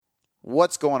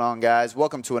What's going on, guys?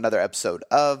 Welcome to another episode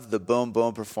of the Boom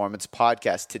Boom Performance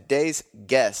Podcast. Today's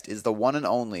guest is the one and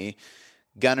only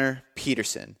Gunnar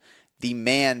Peterson, the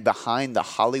man behind the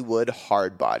Hollywood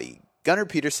Hardbody. Gunnar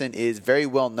Peterson is very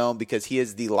well known because he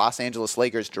is the Los Angeles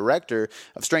Lakers director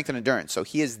of strength and endurance. So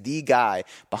he is the guy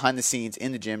behind the scenes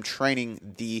in the gym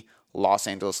training the Los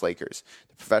Angeles Lakers,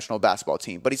 the professional basketball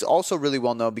team. But he's also really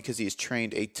well known because he has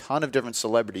trained a ton of different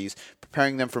celebrities,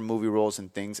 preparing them for movie roles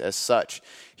and things as such.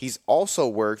 He's also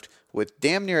worked with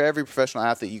damn near every professional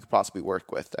athlete you could possibly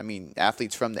work with. I mean,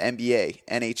 athletes from the NBA,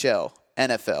 NHL,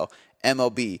 NFL,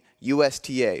 MLB,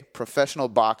 USTA, professional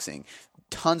boxing,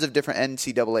 tons of different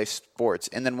NCAA sports,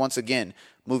 and then once again,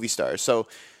 movie stars. So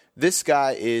this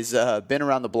guy is been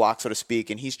around the block, so to speak,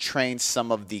 and he's trained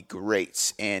some of the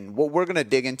greats. And what we're going to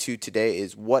dig into today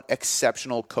is what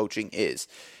exceptional coaching is.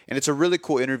 And it's a really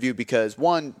cool interview because,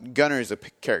 one, Gunnar is a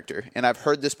character. And I've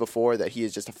heard this before, that he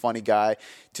is just a funny guy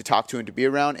to talk to and to be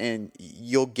around. And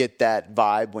you'll get that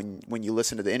vibe when you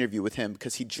listen to the interview with him,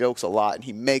 because he jokes a lot and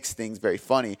he makes things very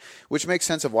funny, which makes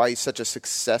sense of why he's such a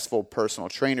successful personal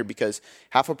trainer, because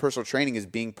half of personal training is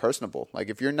being personable. Like,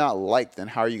 if you're not liked, then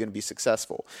how are you going to be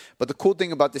successful? But the cool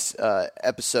thing about this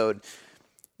episode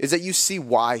is that you see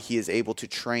why he is able to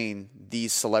train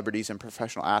these celebrities and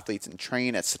professional athletes and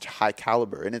train at such a high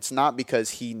caliber. And it's not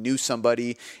because he knew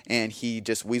somebody and he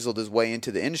just weaseled his way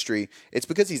into the industry. It's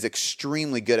because he's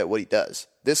extremely good at what he does.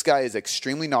 This guy is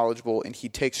extremely knowledgeable, and he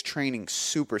takes training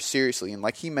super seriously. And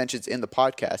like he mentions in the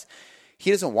podcast,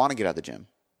 he doesn't want to get out of the gym.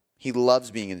 He loves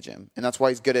being in the gym, and that's why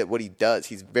he's good at what he does.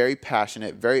 He's very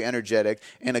passionate, very energetic,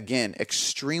 and again,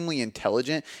 extremely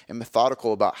intelligent and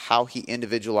methodical about how he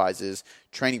individualizes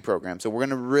training programs. So we're going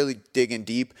to really dig in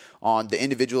deep on the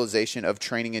individualization of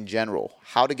training in general,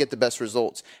 how to get the best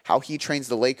results, how he trains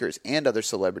the Lakers and other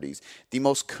celebrities, the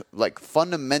most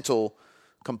fundamental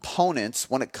components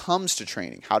when it comes to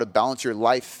training, how to balance your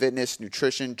life, fitness,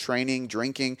 nutrition, training,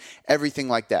 drinking, everything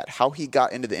like that, how he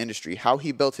got into the industry, how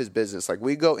he built his business. Like,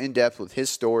 we go in depth with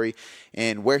his story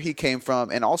and where he came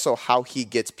from, and also how he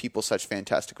gets people such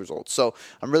fantastic results. So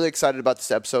I'm really excited about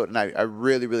this episode, and I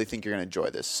really, really think you're going to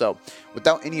enjoy this. So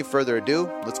without any further ado,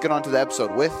 let's get on to the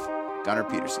episode with Gunnar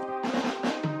Peterson.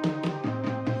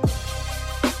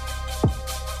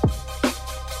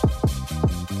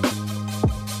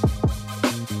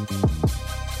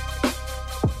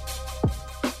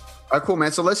 All right, cool,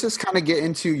 man. So let's just kind of get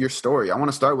into your story. I want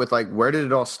to start with, where did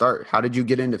it all start? How did you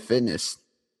get into fitness?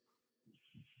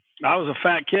 I was a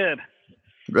fat kid.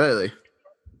 Really?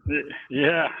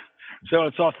 Yeah. So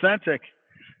it's authentic.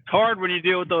 It's hard when you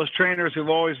deal with those trainers who've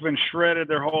always been shredded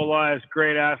their whole lives,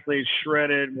 great athletes,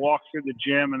 shredded, walk through the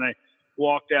gym, and they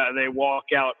walk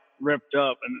out ripped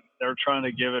up, and they're trying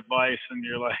to give advice, and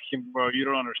you're like, bro, you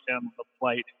don't understand the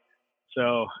plight.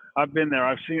 So I've been there.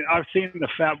 I've seen the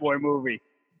Fat Boy movie.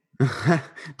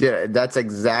 Yeah, that's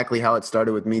exactly how it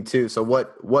started with me too. So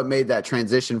what made that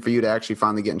transition for you to actually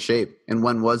finally get in shape, and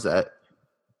when was that?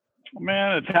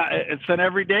 Man, it's an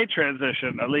everyday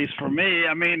transition, at least for me.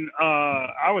 I mean,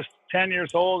 I was 10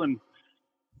 years old and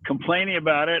complaining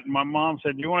about it, and my mom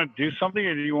said, "Do you want to do something,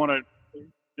 or do you want to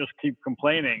just keep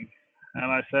complaining?" And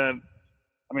I said,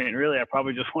 "I mean, really, I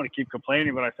probably just want to keep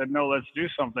complaining." But I said, "No, let's do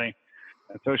something."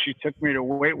 And so she took me to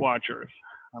Weight Watchers.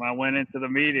 And I went into the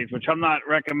meetings, which I'm not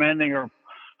recommending, and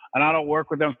I don't work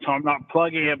with them, so I'm not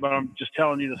plugging it, but I'm just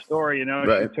telling you the story. You know,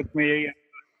 right. She took me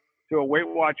to a Weight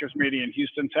Watchers meeting in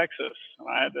Houston, Texas. And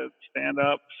I had to stand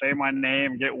up, say my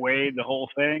name, get weighed, the whole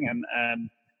thing, and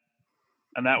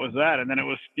that was that. And then it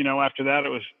was, after that, it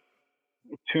was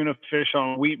tuna fish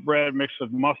on wheat bread mixed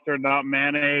with mustard, not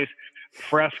mayonnaise,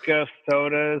 Fresca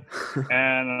sodas,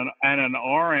 and an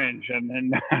orange,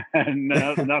 and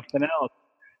nothing else.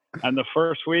 And the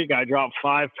first week I dropped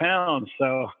 5 pounds.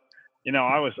 So,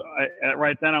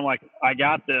 right then I'm like, I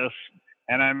got this.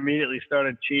 And I immediately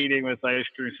started cheating with ice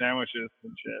cream sandwiches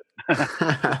and shit.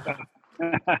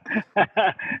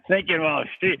 Thinking, well,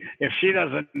 if she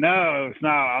doesn't know,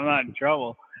 I'm not in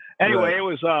trouble. Anyway,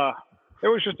 right.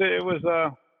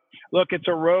 Look, it's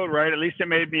a road, right? At least it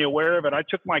made me aware of it. I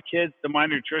took my kids to my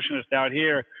nutritionist out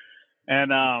here,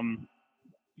 and,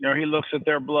 he looks at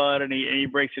their blood, and he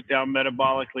breaks it down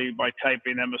metabolically by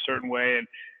typing them a certain way and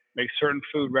makes certain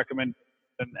food recommendations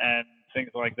and things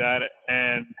like that.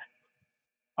 And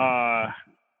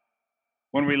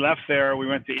when we left there, we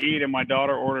went to eat, and my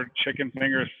daughter ordered chicken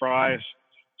fingers, fries,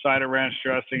 cider ranch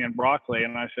dressing, and broccoli.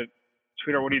 And I said,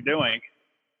 "Sweetheart, what are you doing?"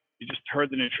 "You just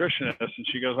heard the nutritionist." And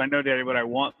she goes, "I know, Daddy, but I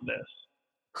want this."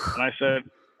 And I said,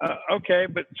 "Okay."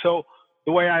 But so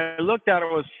the way I looked at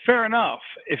it was, fair enough.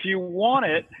 If you want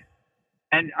it,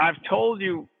 and I've told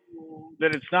you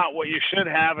that it's not what you should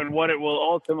have and what it will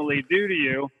ultimately do to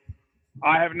you,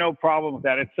 I have no problem with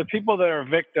that. It's the people that are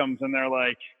victims and they're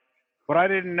like, but I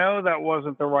didn't know that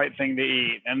wasn't the right thing to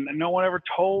eat. And no one ever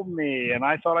told me. And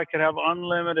I thought I could have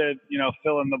unlimited,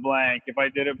 fill in the blank if I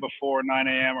did it before 9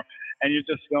 a.m. And you're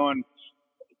just going,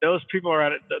 those people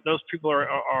are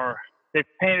they've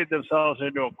painted themselves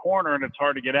into a corner and it's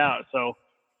hard to get out. So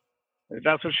if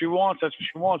that's what she wants, that's what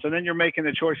she wants. And then you're making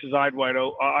the choices eyes wide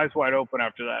open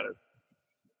after that.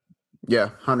 Yeah,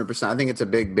 100%. I think it's a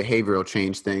big behavioral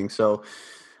change thing. So,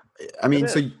 I mean,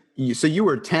 so you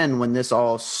were 10 when this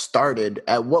all started.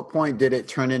 At what point did it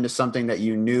turn into something that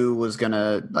you knew was going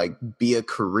to like be a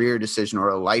career decision or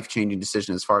a life-changing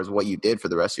decision as far as what you did for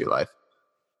the rest of your life?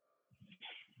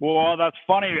 Well, that's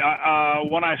funny.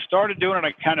 When I started doing it,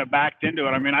 I kind of backed into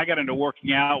it. I mean, I got into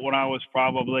working out when I was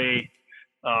probably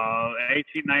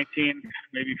 18, 19,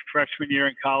 maybe freshman year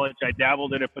in college. I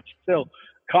dabbled in it, but still,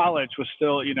 college was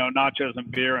still, nachos and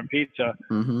beer and pizza.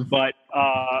 Mm-hmm. But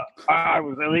I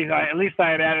was at least I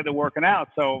had added the working out,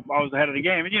 so I was ahead of the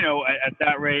game. And at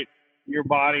that rate, your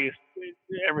body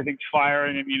everything's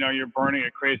firing, and you're burning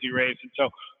at crazy rates. And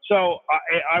so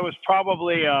I was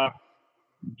probably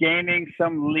gaining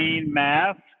some lean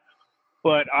mass,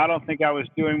 but I don't think I was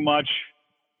doing much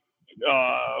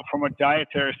from a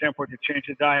dietary standpoint to change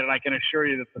the diet. And I can assure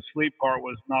you that the sleep part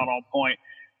was not on point.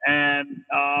 And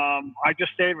I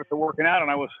just stayed with the working out,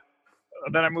 and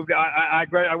then I moved.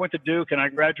 I went to Duke, and I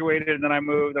graduated, and then I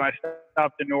moved, and I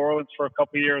stopped in New Orleans for a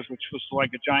couple of years, which was like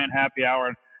a giant happy hour.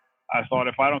 And I thought,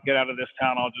 if I don't get out of this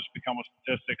town, I'll just become a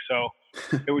statistic. So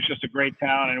it was just a great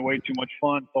town and way too much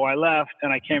fun. So I left,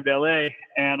 and I came to LA,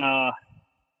 and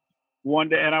one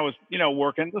day, and I was,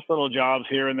 working just little jobs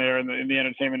here and there in the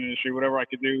entertainment industry, whatever I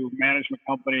could do, management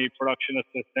company, production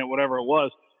assistant, whatever it was.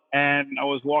 And I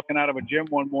was walking out of a gym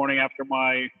one morning after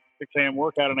my 6 a.m.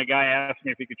 workout, and a guy asked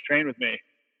me if he could train with me.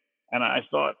 And I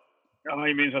thought, oh,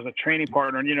 he means as a training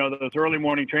partner. And, those early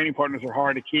morning training partners are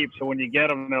hard to keep. So when you get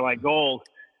them, they're like gold.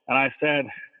 And I said,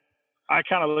 I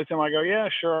kind of looked at him. I go, yeah,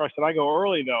 sure. I said, I go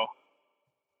early, though.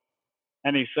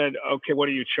 And he said, okay, what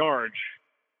do you charge?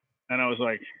 And I was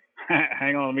like,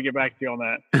 hang on, let me get back to you on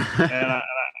that.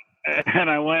 and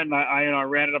I went and I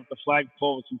ran it up the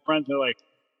flagpole with some friends. They're like,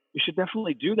 you should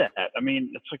definitely do that. I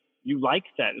mean, it's like you like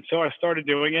that. And so I started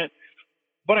doing it,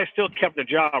 but I still kept the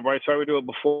job, right? So I would do it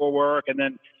before work, and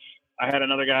then I had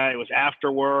another guy. It was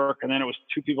after work, and then it was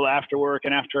two people after work.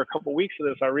 And after a couple of weeks of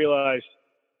this, I realized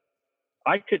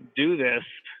I could do this,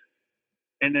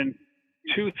 and then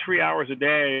 2-3 hours a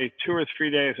day, 2 or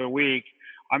 3 days a week,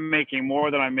 I'm making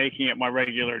more than I'm making at my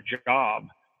regular job.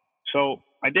 So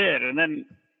I did,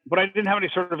 but I didn't have any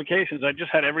certifications. I just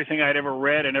had everything I'd ever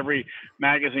read in every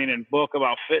magazine and book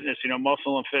about fitness,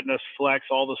 Muscle and Fitness, Flex,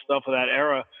 all the stuff of that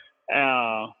era.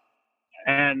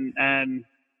 And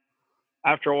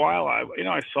after a while,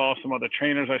 I saw some other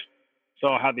trainers. I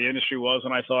saw how the industry was,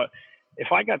 and I thought,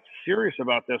 if I got serious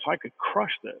about this, I could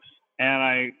crush this.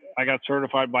 And I got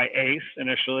certified by ACE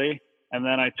initially, and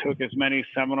then I took as many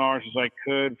seminars as I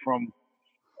could from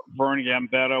Vern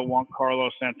Gambetta, Juan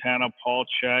Carlos Santana, Paul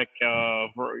Chek,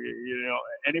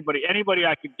 anybody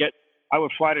I could get. I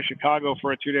would fly to Chicago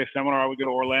for a 2-day seminar. I would go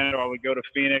to Orlando. I would go to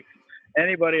Phoenix.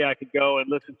 Anybody I could go and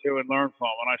listen to and learn from.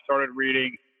 And I started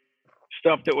reading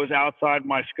stuff that was outside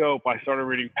my scope. I started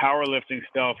reading powerlifting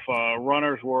stuff,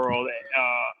 Runner's World,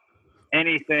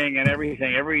 anything and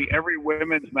everything, every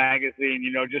women's magazine,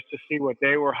 just to see what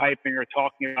they were hyping or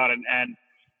talking about. And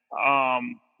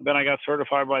then I got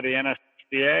certified by the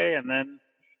NSCA, and then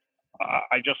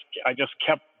I just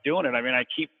kept doing it. I mean, I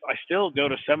still go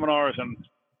to seminars, and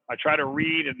I try to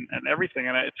read and everything.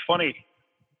 And it's funny.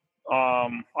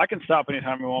 I can stop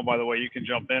anytime you want, by the way. You can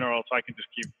jump in, or else I can just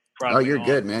keep pressing. Oh, you're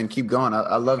good, man. Keep going.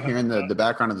 I love hearing the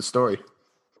background of the story.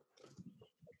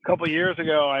 A couple of years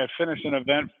ago, I had finished an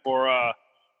event for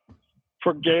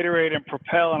Gatorade and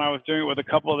Propel, and I was doing it with a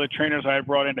couple of the trainers I had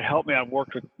brought in to help me. I've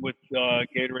worked with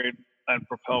Gatorade and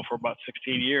Propel for about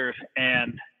 16 years,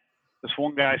 and this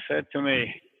one guy said to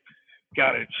me,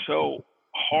 God, it's so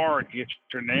hard to get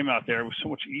your name out there. It was so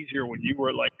much easier when you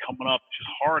were like coming up. It's just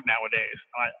hard nowadays.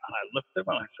 And I looked at him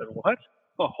and I said, what?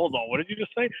 Oh, hold on. What did you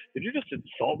just say? Did you just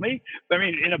insult me? I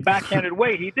mean, in a backhanded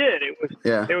way, he did. It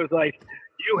was like,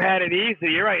 you had it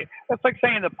easy. You're right. That's like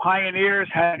saying the pioneers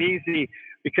had it easy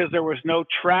because there was no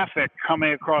traffic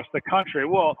coming across the country.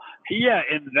 Well, yeah,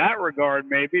 in that regard,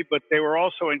 maybe, but they were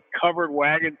also in covered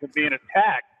wagons and being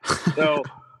attacked. So,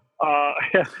 I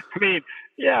mean,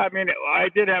 I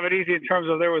did have it easy in terms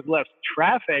of there was less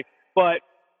traffic, but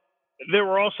there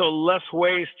were also less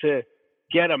ways to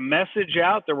get a message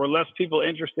out. There were less people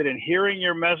interested in hearing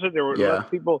your message. There were less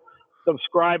people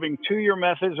subscribing to your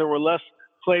methods. There were less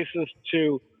places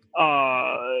to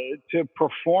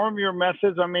perform your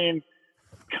methods. I mean,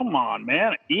 come on,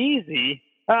 man, easy.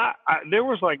 There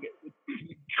was like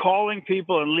calling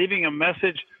people and leaving a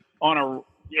message on a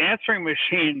answering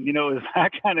machine, you know, is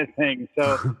that kind of thing. So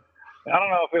I don't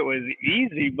know if it was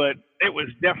easy, but it was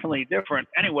definitely different.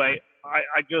 Anyway,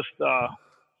 I just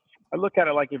I look at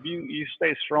it like if you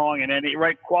stay strong in any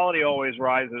right, quality always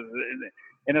rises.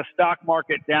 In a stock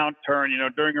market downturn, you know,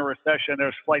 during a recession,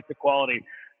 there's flight to quality.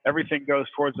 Everything goes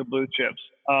towards the blue chips.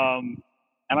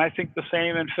 And I think the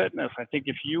same in fitness. I think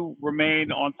if you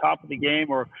remain on top of the game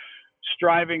or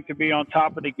striving to be on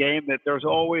top of the game, that there's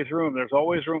always room. There's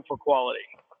always room for quality.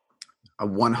 I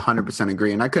 100%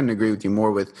 agree. And I couldn't agree with you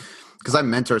more because I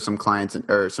mentor some clients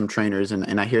or some trainers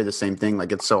and I hear the same thing.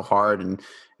 Like, it's so hard. And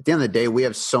at the end of the day, we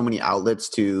have so many outlets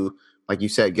to, like you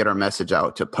said, get our message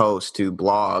out, to post, to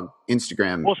blog,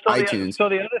 Instagram, iTunes. So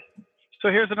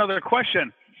here's another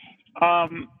question.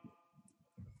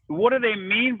 What do they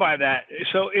mean by that?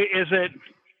 So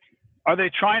are they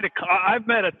trying to, I've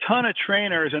met a ton of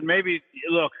trainers, and maybe,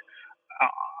 look,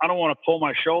 I don't want to pull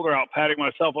my shoulder out, patting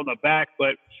myself on the back,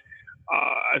 but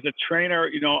as a trainer,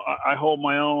 you know, I hold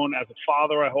my own. As a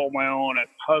father, I hold my own. As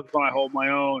a husband, I hold my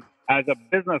own. As a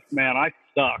businessman, I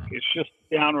suck. It's just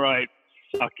downright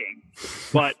sucking.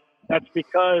 But that's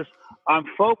because I'm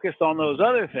focused on those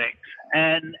other things.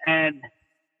 And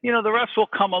you know, the rest will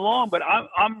come along, but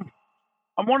I'm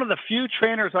one of the few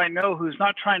trainers I know who's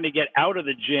not trying to get out of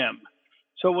the gym.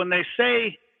 So when they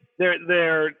say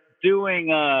they're doing,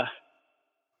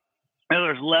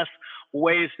 there's less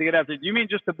ways to get out there, do you mean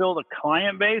just to build a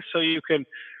client base so you can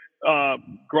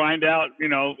grind out, you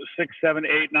know, 6, 7,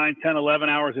 8, 9, 10, 11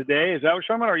 hours a day? Is that what you're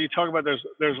talking about? Or are you talking about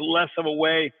there's less of a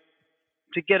way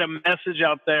to get a message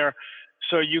out there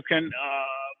so you can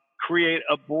create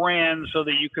a brand so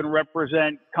that you can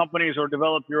represent companies or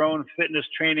develop your own fitness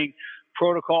training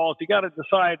protocols? You got to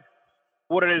decide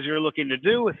what it is you're looking to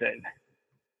do with it.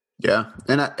 Yeah.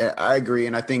 And I agree.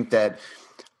 And I think that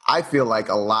I feel like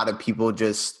a lot of people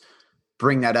just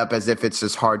bring that up as if it's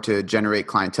just hard to generate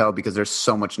clientele because there's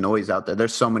so much noise out there.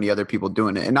 There's so many other people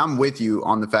doing it. And I'm with you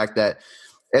on the fact that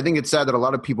I think it's sad that a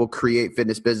lot of people create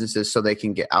fitness businesses so they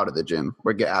can get out of the gym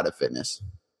or get out of fitness.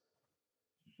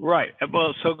 Right.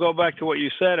 Well, so go back to what you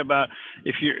said about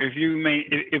if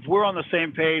we're on the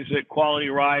same page that quality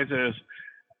rises,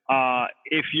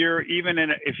 if you're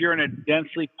in a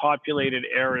densely populated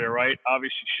area, right?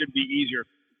 Obviously, it should be easier.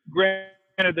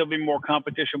 Granted, there'll be more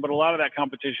competition, but a lot of that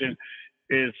competition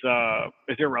is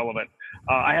irrelevant.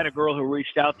 I had a girl who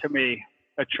reached out to me,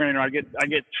 a trainer. I get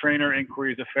trainer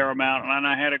inquiries a fair amount, and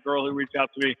I had a girl who reached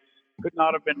out to me, could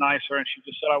not have been nicer, and she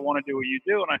just said, "I want to do what you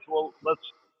do," and I said, "Well,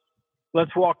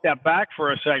 let's walk that back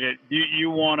for a second.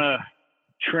 You want to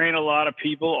train a lot of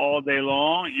people all day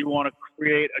long? You want to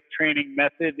create a training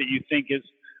method that you think is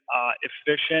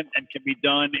efficient and can be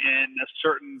done in a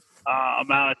certain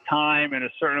amount of time and a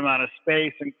certain amount of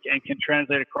space and can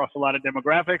translate across a lot of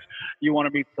demographics? You want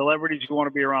to meet celebrities? You want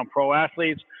to be around pro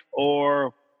athletes?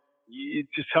 Or you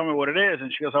just tell me what it is."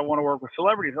 And she goes, "I want to work with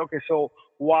celebrities." Okay, so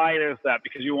why is that?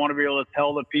 Because you want to be able to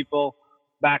tell the people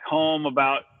back home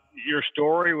about your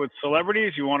story with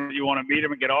celebrities? You want to meet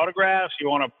them and get autographs? You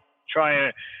want to try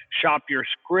to shop your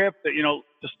script? You know,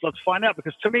 just let's find out.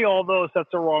 Because to me, all those, that's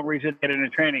the wrong reason to get into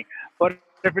training. But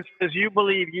if it's because you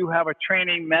believe you have a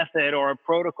training method or a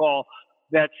protocol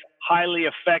that's highly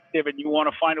effective and you want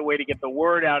to find a way to get the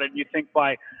word out, and you think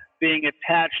by being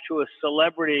attached to a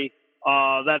celebrity,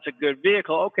 that's a good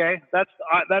vehicle. Okay, that's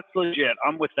legit.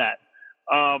 I'm with that.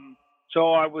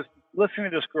 So I was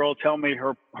listening to this girl tell me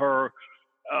her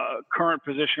current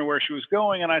position where she was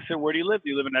going, and I said, "Where do you live? Do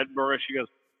you live in Edinburgh?" She goes,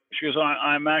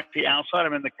 "I'm actually outside.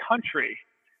 I'm in the country."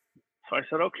 So I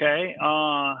said, "Okay.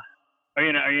 Are you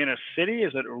in a city?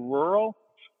 Is it rural?"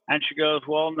 And she goes,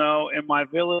 "Well, no, in my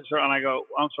village." And I go,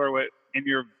 "I'm sorry, wait, in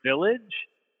your village?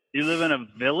 You live in a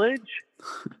village?"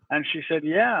 And she said,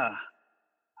 "Yeah."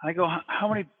 I go, how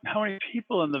many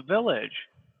people in the village?"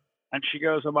 And she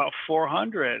goes, "About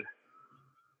 400.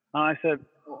 And I said,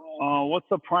 "What's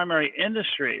the primary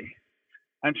industry?"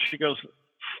 And she goes,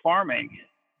 "Farming."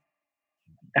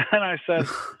 And I said,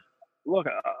 "Look,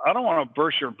 I don't want to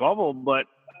burst your bubble, but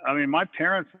I mean, my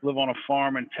parents live on a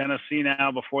farm in Tennessee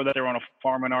now. Before that, they were on a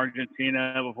farm in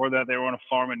Argentina. Before that, they were on a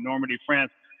farm in Normandy,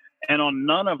 France. And on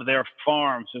none of their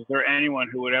farms is there anyone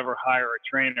who would ever hire a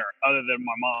trainer other than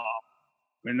my mom.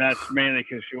 I mean, that's mainly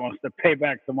because she wants to pay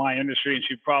back to my industry, and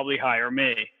she'd probably hire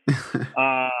me."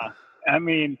 I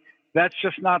mean, that's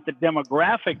just not the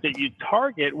demographic that you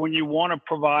target when you want to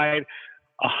provide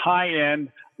a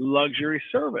high-end luxury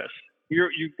service.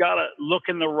 you've got to look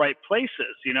in the right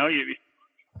places.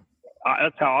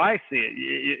 That's how I see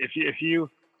it.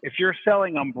 If you're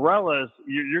selling umbrellas,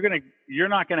 you're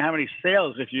not gonna have any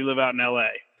sales if you live out in LA.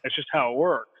 That's just how it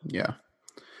works. Yeah.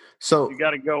 So you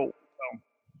got to go.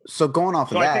 So going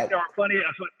off of that, I think there are plenty.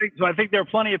 So I think there are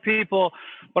plenty of people,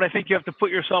 but I think you have to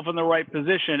put yourself in the right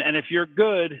position. And if you're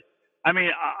good, I mean,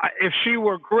 if she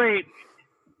were great,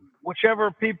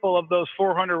 whichever people of those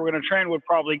 400 were going to train would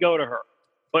probably go to her.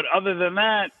 But other than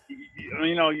that,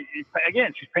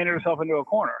 again, she's painted herself into a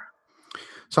corner.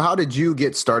 So how did you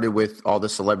get started with all the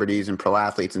celebrities and pro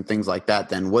athletes and things like that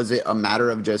then? Was it a matter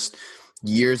of just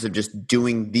years of just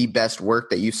doing the best work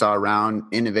that you saw around,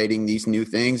 innovating these new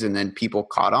things, and then people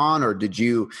caught on? Or did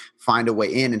you find a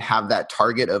way in and have that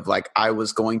target of like, I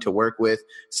was going to work with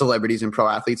celebrities and pro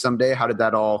athletes someday? How did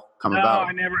that all come about? No,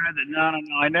 I never had that. No.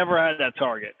 I never had that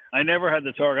target. I never had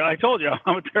the target. I told you,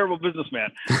 I'm a terrible businessman.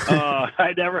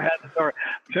 I never had the target.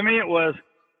 To me, it was,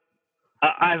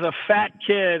 as a fat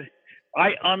kid,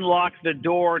 I unlocked the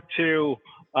door to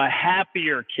a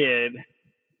happier kid.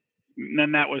 And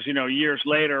then that was, years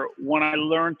later when I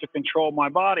learned to control my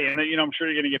body. And, I'm sure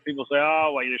you're going to get people say,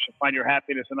 oh, well, you should find your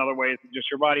happiness in other ways than just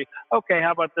your body. Okay,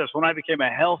 how about this? When I became a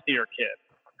healthier kid,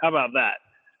 how about that?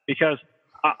 Because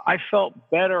I felt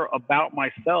better about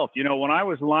myself. When I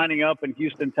was lining up in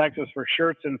Houston, Texas for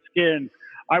shirts and skins,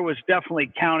 I was definitely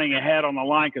counting ahead on the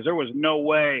line because there was no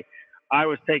way I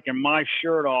was taking my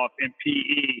shirt off in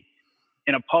PE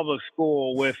in a public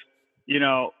school with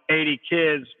 80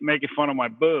 kids making fun of my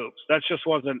boobs. That just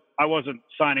I wasn't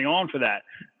signing on for that.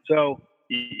 So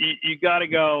you got to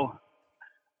go,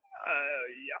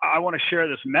 I want to share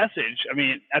this message. I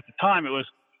mean, at the time it was,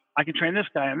 I can train this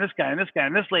guy and this guy and this guy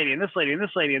and this lady and this lady and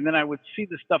this lady. And then I would see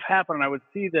this stuff happen and I would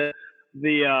see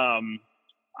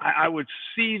I would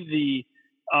see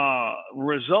the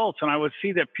results, and I would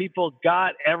see that people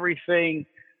got everything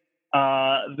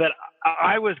that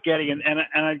I was getting, and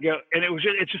I'd go, and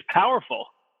it's just powerful.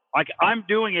 Like, I'm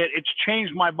doing it. It's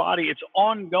changed my body. It's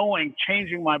ongoing,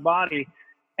 changing my body.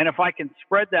 And if I can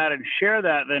spread that and share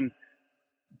that, then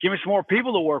give me some more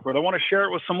people to work with. I want to share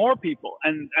it with some more people.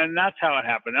 And that's how it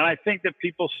happened. And I think that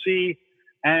people see,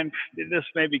 and this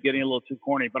may be getting a little too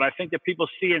corny, but I think that people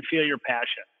see and feel your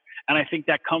passion. And I think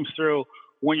that comes through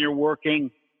when you're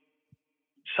working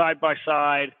side by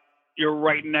side, you're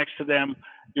right next to them.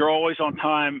 You're always on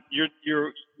time.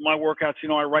 My workouts,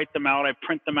 I write them out. I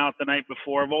print them out the night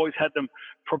before. I've always had them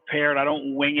prepared. I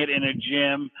don't wing it in a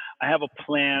gym. I have a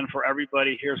plan for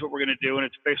everybody. Here's what we're going to do. And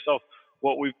it's based off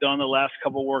what we've done the last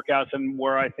couple of workouts and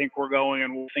where I think we're going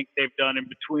and what we think they've done in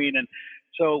between. And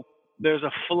so there's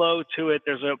a flow to it.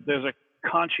 There's a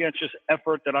conscientious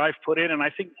effort that I've put in. And I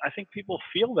think people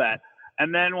feel that.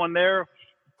 And then when they're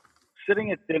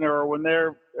sitting at dinner, or when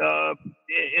they're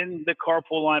in the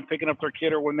carpool line picking up their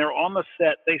kid, or when they're on the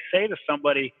set, they say to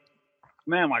somebody,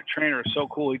 man, my trainer is so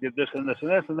cool. He did this and this and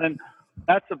this. And then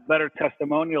that's a better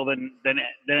testimonial than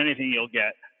anything you'll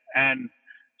get. And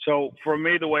so for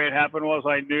me, the way it happened was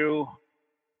I knew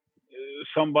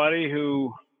somebody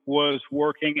who was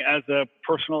working as a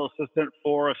personal assistant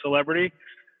for a celebrity.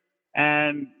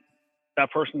 And that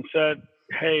person said,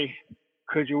 hey,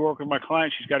 could you work with my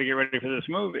client? She's got to get ready for this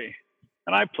movie.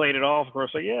 And I played it off. Of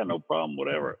course, like, yeah, no problem,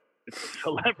 whatever. It's a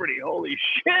celebrity. Holy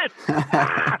shit.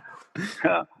 And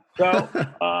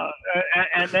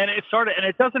then it started, and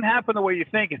it doesn't happen the way you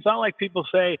think. It's not like people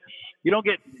say, you don't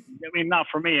get, not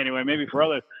for me anyway, maybe for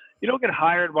others. You don't get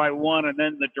hired by one and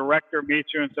then the director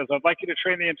meets you and says, I'd like you to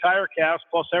train the entire cast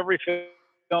plus every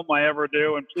film I ever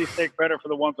do, and please take credit for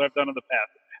the ones I've done in the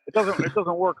past. It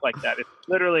doesn't work like that. It's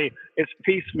literally, it's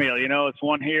piecemeal, it's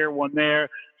one here, one there.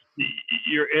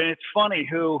 And it's funny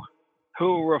who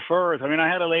refers. I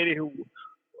had a lady who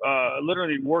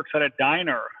literally works at a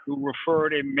diner who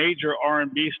referred a major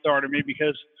R&B star to me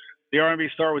because the R&B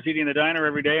star was eating in the diner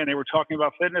every day and they were talking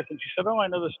about fitness. And she said, oh, I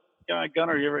know this guy,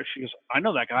 Gunnar. She goes, I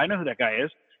know that guy. I know who that guy is.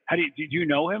 Did you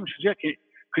know him? She said, yeah,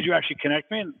 could you actually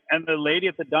connect me? And the lady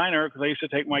at the diner, because I used to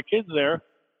take my kids there,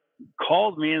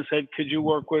 called me and said, could you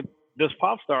work with this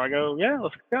pop star? I go, yeah,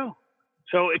 let's go.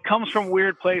 So it comes from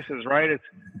weird places, right?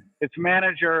 It's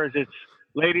managers, it's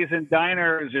ladies in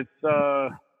diners, it's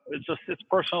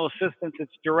personal assistants,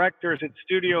 it's directors, it's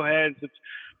studio heads. It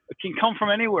can come from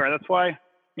anywhere. That's why,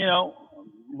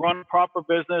 run proper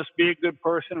business, be a good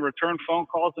person, return phone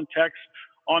calls and texts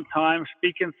on time,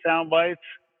 speak in sound bites,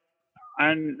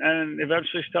 and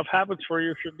eventually stuff happens for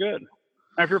you if you're good,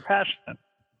 if you're passionate.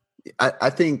 I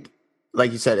think,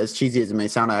 like you said, as cheesy as it may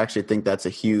sound, I actually think that's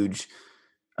a huge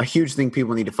a huge thing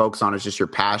people need to focus on is just your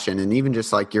passion and even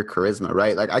just like your charisma,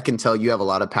 right? Like I can tell you have a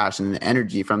lot of passion and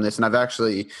energy from this. And I've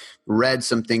actually read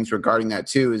some things regarding that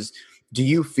too. Do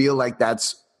you feel like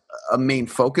that's a main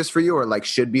focus for you, or like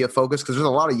should be a focus? Because there's a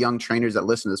lot of young trainers that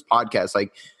listen to this podcast,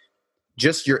 like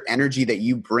just your energy that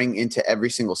you bring into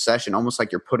every single session, almost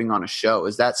like you're putting on a show.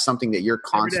 Is that something that you're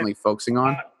constantly focusing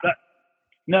on?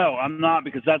 No, I'm not,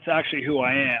 because that's actually who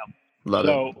I am. Love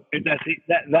so it.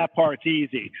 That part's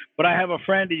easy. But I have a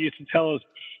friend who used to tell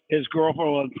his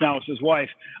girlfriend, well, now it's his wife,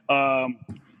 I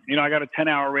got a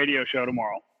 10-hour radio show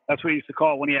tomorrow. That's what he used to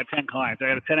call it when he had 10 clients. I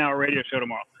got a 10-hour radio show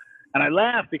tomorrow. And I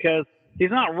laugh because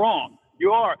he's not wrong.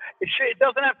 You are. It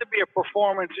doesn't have to be a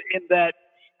performance in that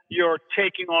you're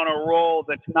taking on a role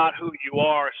that's not who you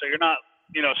are. So you're not,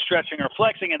 stretching or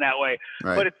flexing in that way.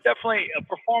 Right. But it's definitely a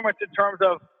performance in terms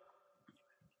of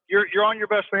you're on your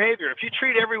best behavior. If you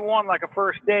treat everyone like a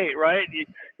first date, right? You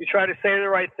try to say the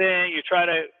right thing. You try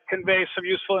to convey some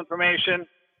useful information.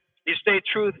 You stay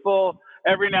truthful.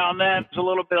 Every now and then, there's a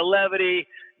little bit of levity.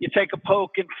 You take a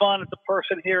poke and fun at the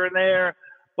person here and there,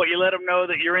 but you let them know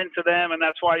that you're into them, and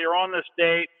that's why you're on this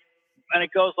date. And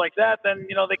it goes like that. Then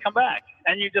they come back,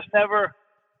 and you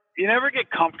never get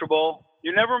comfortable.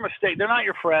 You never mistake. They're not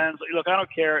your friends. Look, I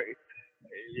don't care.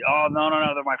 Oh, no,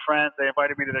 they're my friends. They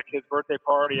invited me to their kid's birthday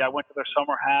party. I went to their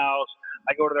summer house.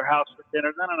 I go to their house for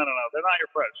dinner. No. They're not your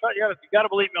friends. You got to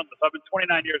believe me on this. I've been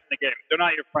 29 years in the game. They're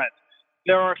not your friends.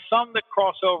 There are some that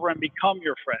cross over and become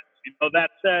your friends.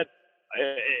 That said,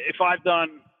 if I've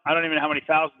done, I don't even know how many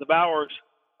thousands of hours,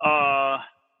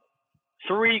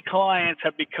 3 clients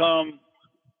have become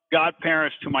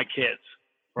godparents to my kids,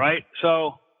 right?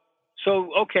 So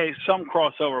okay, some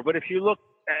crossover. But if you look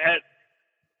at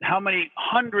how many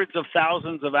hundreds of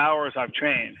thousands of hours I've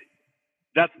trained,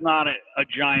 that's not a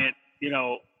giant,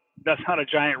 that's not a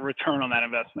giant return on that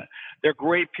investment. They're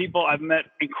great people. I've met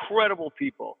incredible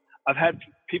people. I've had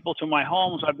people to my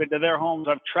homes. I've been to their homes.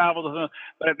 I've traveled with them.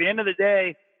 But at the end of the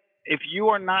day, if you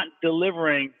are not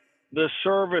delivering the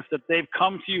service that they've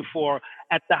come to you for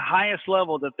at the highest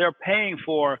level that they're paying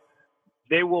for,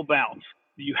 they will bounce.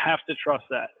 You have to trust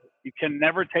that. You can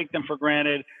never take them for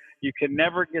granted. You can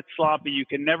never get sloppy. You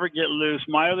can never get loose.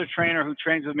 My other trainer who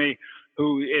trains with me,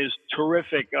 who is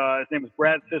terrific, his name is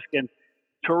Brad Siskin,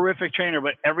 terrific trainer.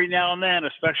 But every now and then,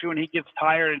 especially when he gets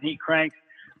tired and he cranks,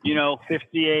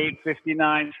 58,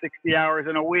 59, 60 hours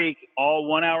in a week, all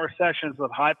 1-hour sessions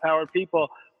with high-powered people.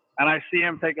 And I see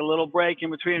him take a little break in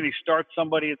between, and he starts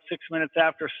somebody at 6 minutes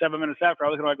after, 7 minutes after. I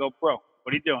look at him, I go, bro,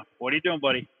 what are you doing? What are you doing,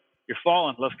 buddy? You're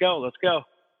falling. Let's go.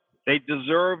 They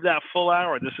deserve that full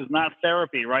hour. This is not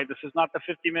therapy, right? This is not the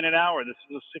 50-minute hour. This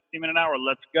is a 60-minute hour.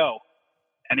 Let's go.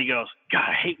 And he goes, God,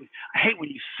 I hate when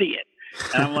you see it.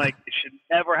 And I'm like, it should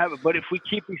never happen. But if we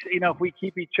keep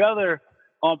each other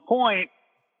on point,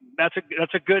 that's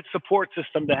a good support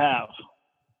system to have.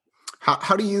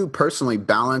 How do you personally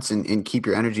balance and keep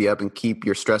your energy up and keep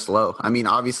your stress low? I mean,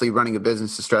 obviously running a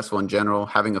business is stressful in general,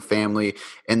 having a family,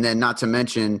 and then not to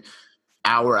mention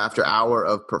hour after hour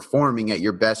of performing at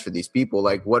your best for these people.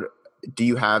 Like, what do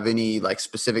you have any like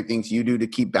specific things you do to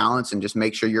keep balance and just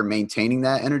make sure you're maintaining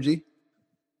that energy?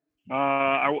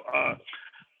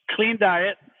 Clean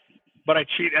diet, but I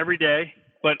cheat every day.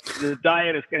 But the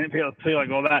diet is going to feel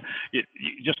like all that. You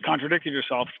just contradicted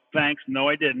yourself. Thanks. No,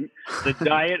 I didn't. The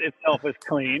diet itself is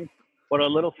clean, but a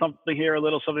little something here, a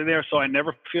little something there. So I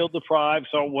never feel deprived.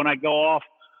 So when I go off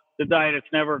the diet,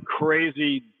 it's never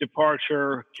crazy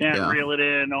departure. Can't reel it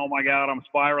in. Oh my God, I'm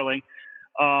spiraling.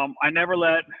 I never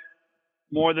let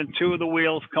more than 2 of the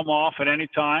wheels come off at any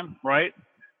time. Right.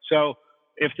 So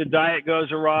if the diet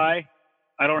goes awry,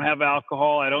 I don't have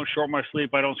alcohol. I don't short my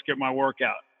sleep. I don't skip my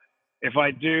workout. If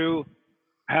I do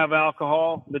have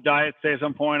alcohol, the diet stays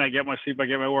on point. I get my sleep. I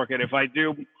get my workout. If I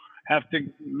do have to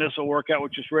miss a workout,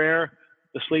 which is rare,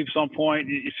 the sleep's on point.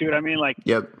 You see what I mean? Like,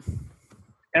 yep.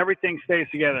 Everything stays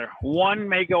together. 1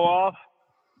 may go off.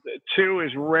 2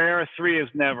 is rare. 3 is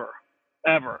never,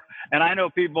 ever. And I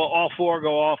know people, all 4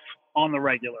 go off on the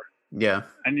regular. Yeah.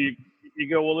 And you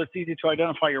go, well, it's easy to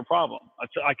identify your problem.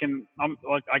 I can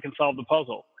solve the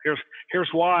puzzle.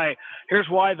 Here's why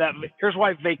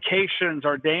vacations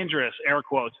are dangerous, air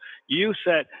quotes. You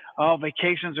said, oh,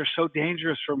 vacations are so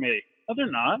dangerous for me. No,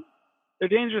 they're not. They're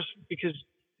dangerous because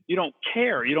you don't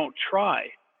care. You don't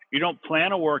try. You don't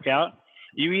plan a workout.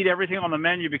 You eat everything on the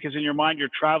menu because in your mind you're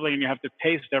traveling and you have to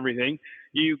taste everything.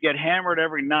 You get hammered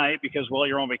every night because, well,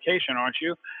 you're on vacation, aren't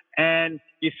you? And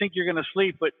you think you're going to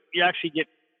sleep, but you actually get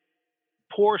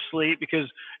poor sleep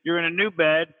because you're in a new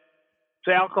bed.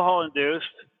 It's alcohol induced.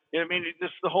 I mean,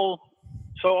 just so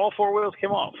all 4 wheels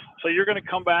came off. So you're going to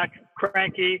come back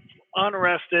cranky,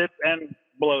 unrested, and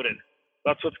bloated.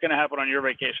 That's what's going to happen on your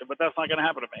vacation, but that's not going to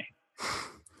happen to me.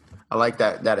 I like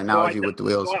that analogy with the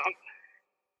wheels.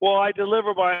 Well, I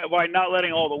deliver by not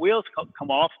letting all the wheels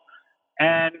come off,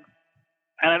 and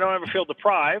I don't ever feel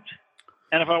deprived.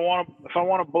 And if I want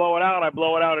to blow it out, I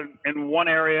blow it out in one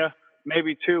area,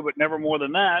 maybe two, but never more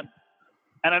than that.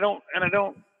 And I don't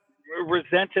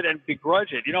resent it and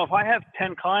begrudge it. If I have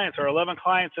 10 clients or 11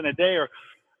 clients in a day, or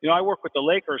I work with the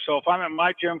Lakers, so if I'm at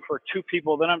my gym for 2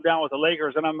 people, then I'm down with the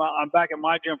Lakers, and I'm back at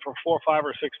my gym for 4, 5,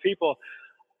 or 6 people.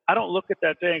 I don't look at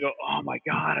that day and go, oh my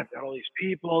God, I've got all these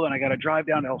people, and I got to drive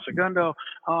down to El Segundo.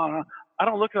 I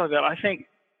don't look at that. I think,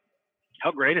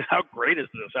 how great is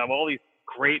this? I have all these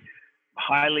great,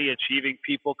 highly achieving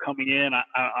people coming in.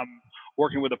 I'm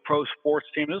working with a pro sports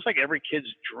team. It's like every kid's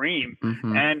dream.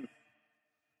 Mm-hmm. And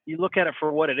you look at it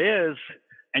for what it is,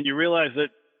 and you realize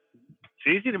that it's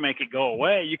easy to make it go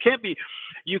away. You can't be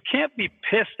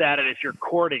pissed at it if you're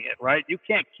courting it, right? You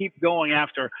can't keep going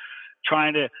after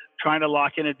trying to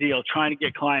lock in a deal, trying to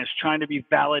get clients, trying to be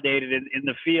validated in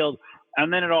the field,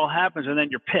 and then it all happens, and then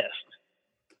you're pissed.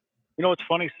 It's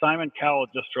funny. Simon Cowell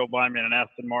just drove by me in an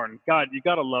Aston Martin. God, you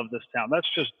got to love this town. That's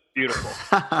just beautiful.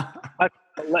 I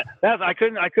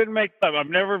couldn't make it up. I've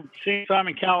never seen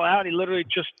Simon Cowell out. He literally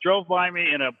just drove by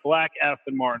me in a black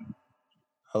Aston Martin.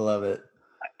 I love it.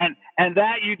 And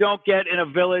that you don't get in a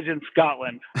village in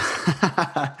Scotland.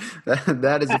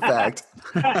 That is a fact.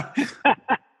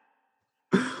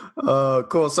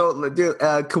 Cool. So, dude,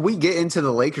 could we get into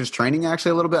the Lakers training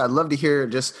actually a little bit? I'd love to hear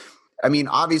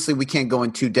obviously we can't go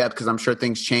into depth because I'm sure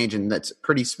things change and that's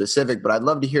pretty specific, but I'd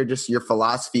love to hear just your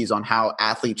philosophies on how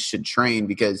athletes should train,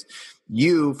 because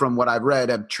you, from what I've read,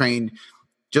 have trained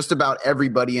just about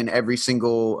everybody in every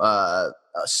single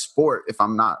sport, if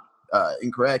I'm not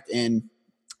incorrect. And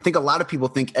I think a lot of people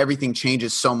think everything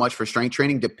changes so much for strength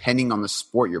training depending on the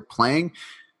sport you're playing.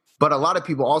 But a lot of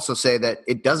people also say that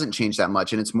it doesn't change that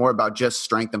much and it's more about just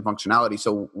strength and functionality.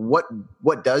 So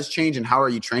what does change, and how are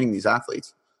you training these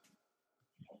athletes?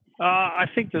 I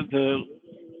think that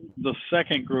the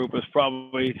second group is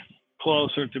probably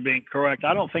closer to being correct.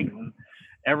 I don't think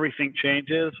everything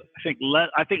changes.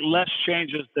 I think less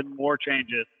changes than more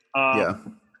changes.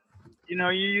 You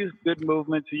use good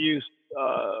movements, you use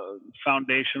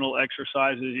foundational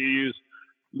exercises, you use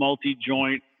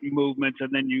multi-joint movements,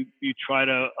 and then you try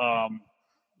to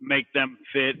make them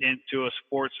fit into a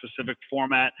sport-specific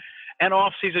format. And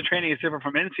off-season training is different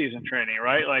from in-season training,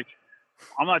 right? Like,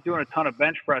 I'm not doing a ton of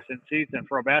bench press in season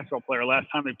for a basketball player. Last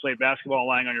time they played basketball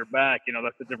lying on your back,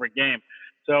 that's a different game.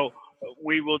 So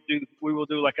we will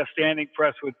do like a standing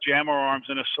press with jammer arms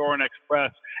and a Sorinex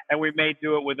press, and we may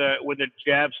do it with a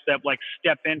jab step, like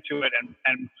step into it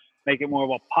and make it more of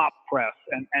a pop press.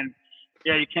 And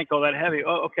yeah, you can't go that heavy.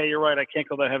 Oh, okay, you're right. I can't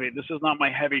go that heavy. This is not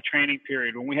my heavy training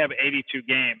period. When we have 82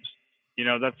 games,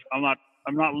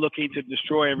 I'm not looking to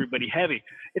destroy everybody heavy.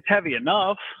 It's heavy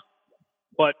enough,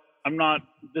 but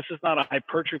this is not a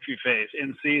hypertrophy phase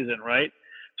in season, right?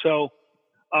 So,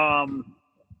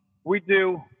 we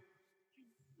do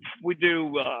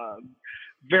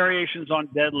variations on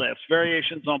deadlifts,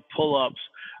 variations on pull-ups,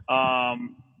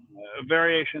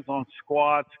 variations on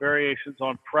squats, variations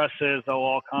on presses of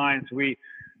all kinds. We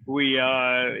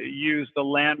use the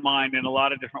landmine in a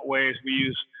lot of different ways. We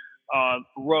use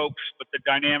ropes, but the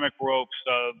dynamic ropes,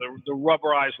 the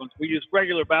rubberized ones. We use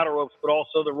regular battle ropes, but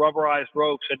also the rubberized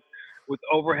ropes, and with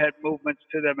overhead movements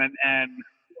to them. And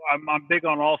I'm big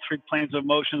on all 3 planes of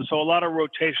motion. So a lot of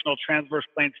rotational transverse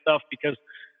plane stuff, because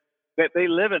they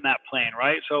live in that plane,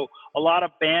 right? So a lot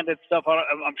of banded stuff.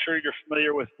 I'm sure you're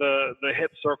familiar with the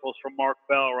hip circles from Mark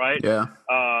Bell, right? Yeah.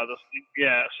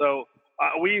 So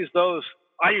we use those.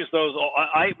 I use those.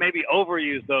 I maybe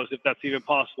overuse those if that's even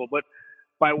possible. But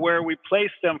by where we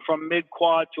place them from mid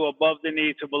quad to above the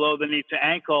knee to below the knee to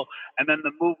ankle, and then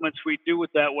the movements we do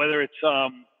with that, whether it's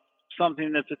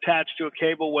something that's attached to a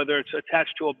cable, whether it's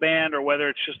attached to a band, or whether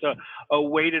it's just a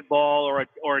weighted ball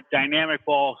or a dynamic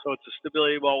ball. So it's a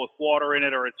stability ball with water in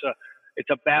it, or it's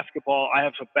a basketball. I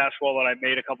have some basketball that I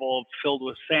made a couple of filled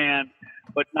with sand,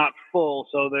 but not full.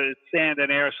 So that it's sand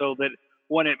and air, so that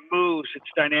when it moves, it's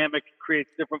dynamic, creates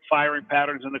different firing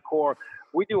patterns in the core.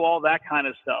 We do all that kind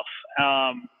of stuff.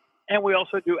 And we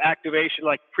also do activation,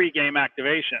 like pre-game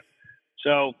activation.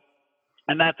 So,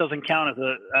 and that doesn't count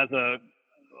as a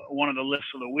one of the lists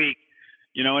of the week,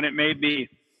 and it may be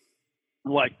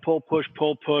like pull, push,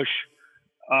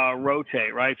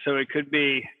 rotate, right? So it could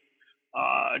be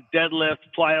deadlift,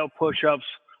 plyo push-ups,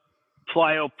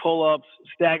 plyo pull-ups,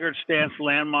 staggered stance,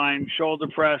 landmine, shoulder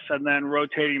press, and then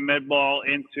rotating med ball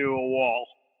into a wall.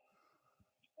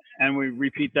 And we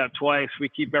repeat that twice. We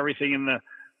keep everything in the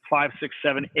 5, 6,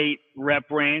 7, 8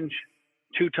 rep range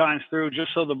 2 times through,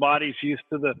 just so the body's used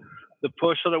to the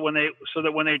push, so that when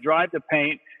they drive the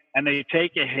paint and they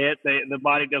take a hit, the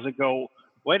body doesn't go,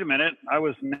 wait a minute, I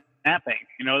was napping.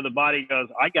 The body goes,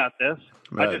 I got this.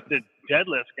 Right. I just did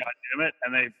deadlifts, goddammit,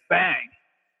 and they bang.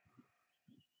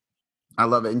 I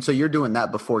love it. And so you're doing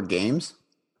that before games?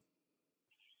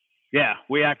 Yeah,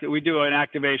 we do an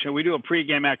activation. We do a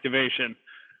pregame activation,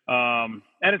 and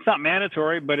it's not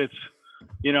mandatory, but it's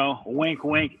wink,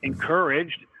 wink,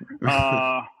 encouraged.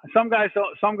 Some guys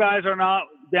are not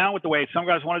down with the weight. Some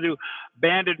guys want to do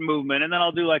banded movement, and then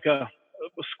I'll do like a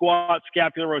squat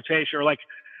scapular rotation, or like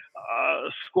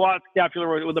squat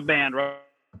scapular with a band,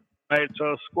 right?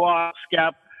 So squat,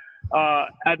 scap,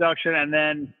 adduction, and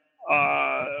then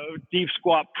deep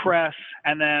squat press,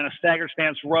 and then a staggered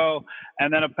stance row,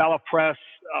 and then a Pala press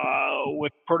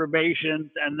with perturbations,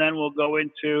 and then we'll go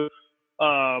into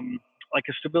like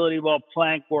a stability ball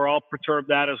plank where I'll perturb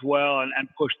that as well and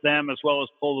push them as well as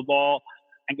pull the ball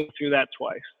and go through that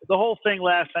twice. The whole thing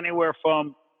lasts anywhere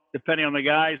from, depending on the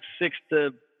guys, 6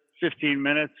 to 15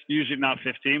 minutes, usually not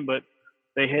 15, but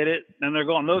they hit it and they're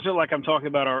going. Those are, like I'm talking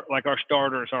about, our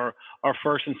starters, our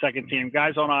first and second team.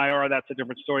 Guys on IR, that's a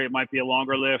different story. It might be a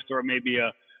longer lift, or maybe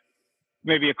a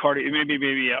cardio,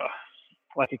 maybe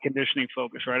like a conditioning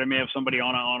focus, right? I may have somebody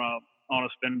on a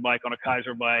spin bike, on a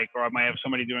Kaiser bike, or I might have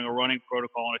somebody doing a running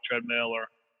protocol on a treadmill, or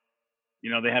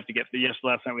they have to get.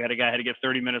 Last night we had a guy had to get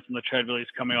 30 minutes on the treadmill.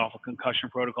 He's coming off a concussion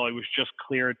protocol. He was just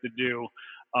cleared to do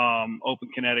open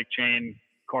kinetic chain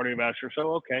cardiovascular.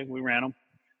 So okay, we ran him.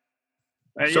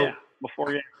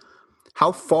 Before you.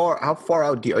 How far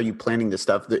out are you planning this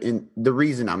stuff? The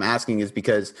reason I'm asking is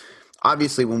because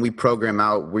obviously when we program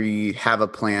out, we have a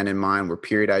plan in mind. We're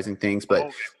periodizing things,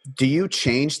 but do you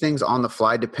change things on the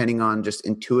fly depending on just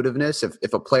intuitiveness?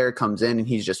 If a player comes in and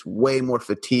he's just way more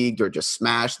fatigued or just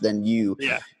smashed than you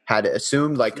had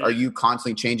assumed, are you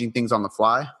constantly changing things on the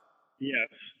fly?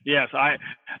 Yes. I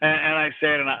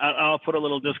say it, and I'll put a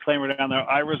little disclaimer down there.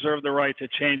 I reserve the right to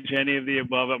change any of the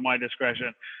above at my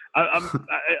discretion.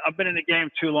 I've been in the game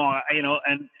too long,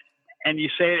 and you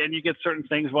say it, and you get certain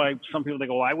things why some people, they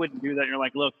go, well, I wouldn't do that. And you're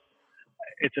like, look,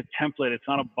 it's a template. It's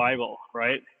not a Bible,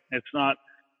 right? It's not.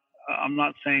 I'm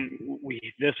not saying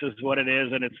this is what it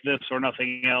is, and it's this or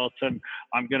nothing else, and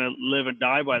I'm going to live and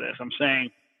die by this. I'm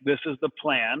saying this is the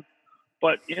plan.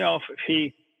 But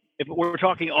if we're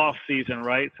talking off season,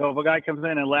 right? So if a guy comes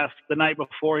in and left the night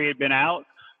before, he had been out,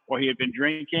 or he had been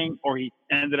drinking, or he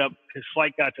ended up, his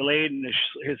flight got delayed and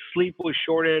his sleep was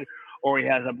shorted, or he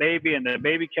has a baby and the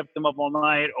baby kept him up all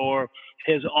night, or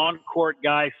his on-court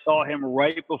guy saw him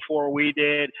right before we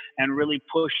did and really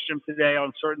pushed him today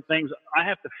on certain things, I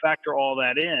have to factor all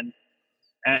that in.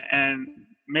 And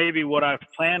maybe what I've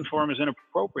planned for him is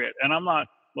inappropriate. And I'm not,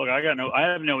 look, I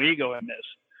have no ego in this.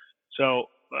 So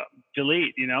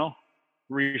delete,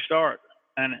 restart.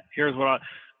 And here's what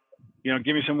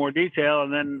give me some more detail,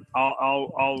 and then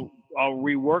I'll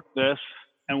rework this,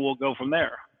 and we'll go from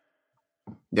there.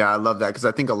 Yeah, I love that, because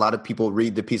I think a lot of people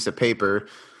read the piece of paper,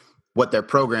 what their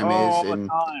program is, and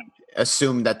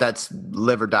assume that that's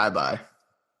live or die by.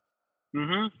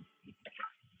 Mm-hmm.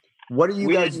 What are you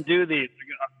we guys? Didn't do these.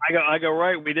 I go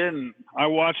right. We didn't. I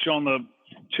watched on the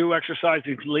 2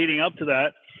 exercises leading up to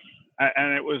that,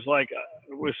 and it was like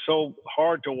it was so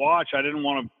hard to watch. I didn't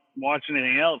want to watch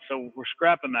anything else, so we're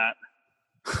scrapping that.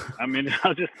 I mean,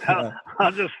 I'll just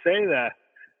say that.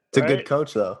 It's a good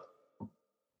coach, though.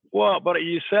 Well, but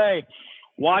you say,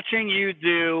 watching you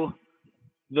do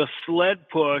the sled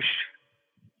push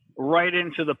right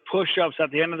into the push-ups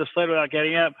at the end of the sled without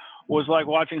getting up was like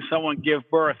watching someone give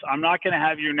birth. I'm not going to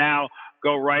have you now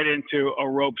go right into a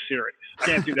rope series. I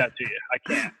can't do that to you. I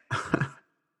can't.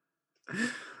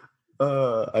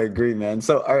 I agree, man.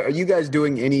 So are you guys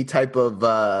doing any type of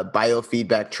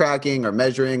biofeedback tracking or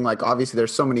measuring? Like, obviously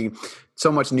there's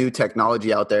so much new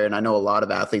technology out there, and I know a lot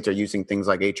of athletes are using things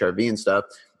like HRV and stuff.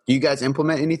 Do you guys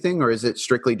implement anything, or is it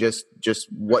strictly just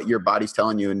what your body's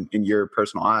telling you in your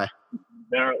personal eye?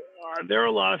 There are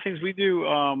a lot of things we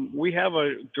do. We have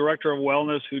a director of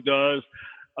wellness who does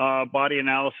body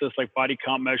analysis, like body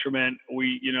comp measurement.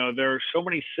 There are so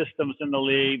many systems in the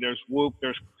league. There's Whoop,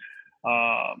 there's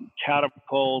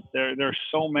Catapult. There's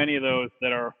so many of those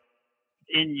that are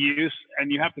in use,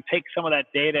 and you have to take some of that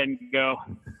data and go,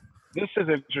 this is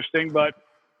interesting, but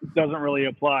it doesn't really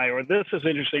apply, or this is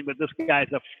interesting, but this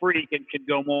guy's a freak and could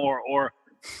go more, or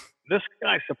this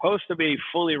guy's supposed to be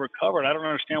fully recovered. I don't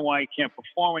understand why he can't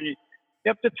perform. And you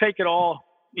have to take it all.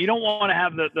 You don't want to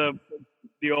have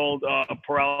the old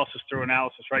paralysis through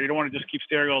analysis, right? You don't want to just keep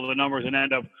staring at all the numbers and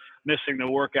end up missing the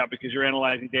workout because you're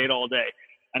analyzing data all day.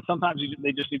 And sometimes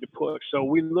they just need to push. So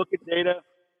we look at data.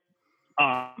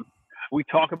 We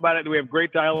talk about it. We have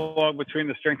great dialogue between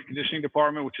the strength and conditioning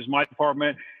department, which is my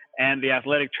department, and the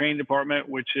athletic training department,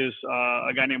 which is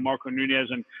a guy named Marco Nunez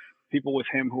and people with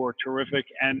him who are terrific.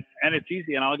 And it's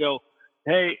easy. And I'll go,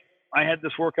 hey, I had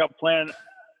this workout plan.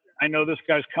 I know this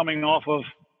guy's coming off of,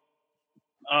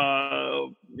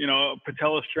 a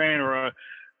patella strain or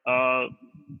a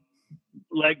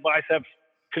leg biceps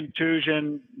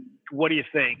contusion. What do you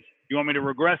think? You want me to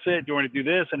regress it? Do you want to do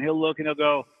this? And he'll look and he'll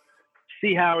go,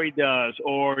 see how he does,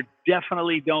 or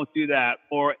definitely don't do that,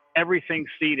 or everything's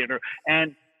seated.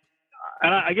 And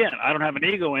I don't have an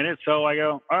ego in it, so I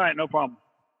go, all right, no problem.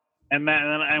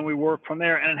 And we work from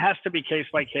there. And it has to be case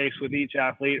by case with each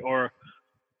athlete, or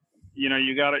they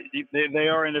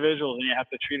are individuals, and you have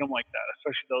to treat them like that,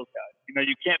 especially those guys.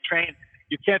 You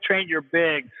can't train your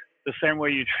bigs the same way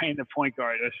you train the point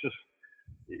guard. It's just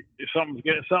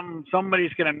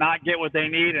somebody's going to not get what they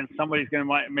need, and somebody's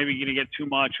maybe going to get too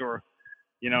much, or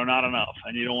not enough,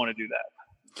 and you don't want to do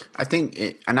that. I think,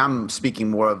 and I'm speaking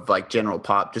more of like general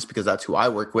pop, just because that's who I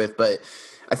work with, but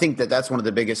I think that's one of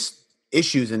the biggest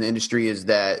issues in the industry is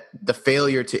that the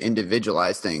failure to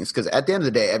individualize things. Because at the end of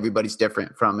the day, everybody's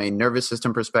different from a nervous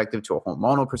system perspective to a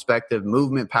hormonal perspective,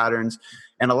 movement patterns.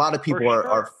 And a lot of people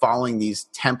are following these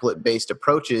template-based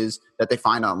approaches that they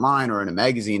find online or in a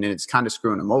magazine, and it's kind of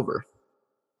screwing them over.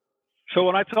 So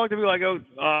when I talk to people, I go,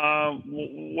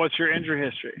 what's your injury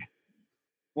history?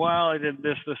 Well, I did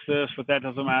this, but that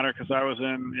doesn't matter because I was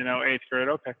in, 8th grade.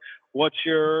 Okay. What's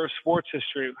your sports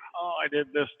history? Oh, I did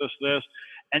this.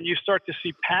 And you start to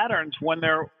see patterns when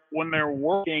they're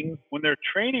working, when they're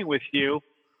training with you,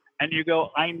 and you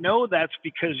go, I know that's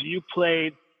because you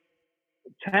played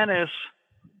tennis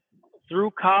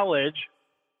through college,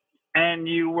 and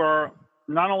you were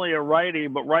not only a righty,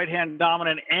 but right-hand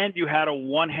dominant, and you had a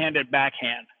one-handed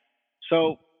backhand.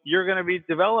 So you're going to be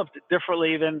developed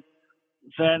differently than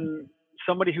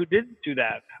somebody who didn't do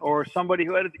that, or somebody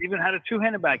who even had a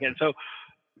two-handed backhand. So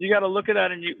you got to look at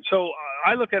that, so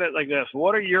I look at it like this: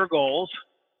 what are your goals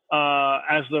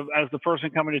as the person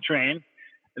coming to train?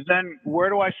 And then where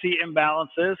do I see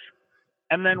imbalances?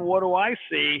 And then what do I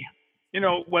see?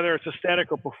 Whether it's a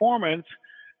static or performance,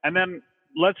 and then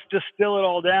let's distill it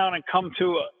all down and come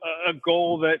to a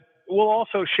goal that will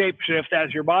also shapeshift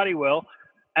as your body will,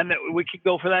 and that we could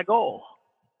go for that goal.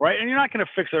 Right. And you're not going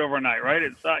to fix it overnight. Right.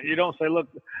 It's not, you don't say, look,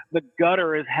 the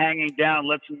gutter is hanging down,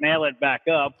 let's nail it back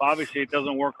up. Obviously, it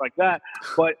doesn't work like that.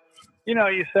 But,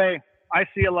 you say, I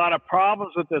see a lot of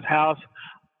problems with this house.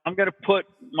 I'm going to put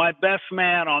my best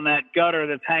man on that gutter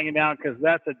that's hanging down because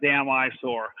that's a damn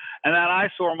eyesore. And that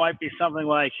eyesore might be something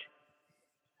like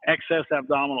excess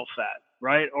abdominal fat.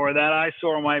 Right. Or that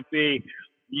eyesore might be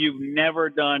you've never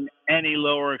done any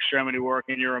lower extremity work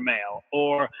and you're a male,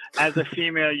 or as a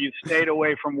female, you've stayed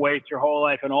away from weights your whole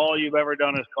life and all you've ever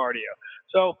done is cardio.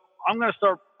 So I'm going to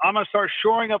start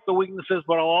shoring up the weaknesses,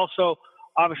 but I'll also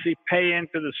obviously pay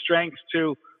into the strengths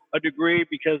to a degree,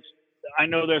 because I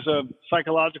know there's a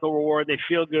psychological reward. They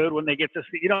feel good when they get to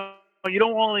see, you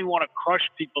don't only want to crush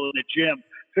people in the gym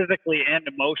physically and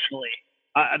emotionally.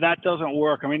 That doesn't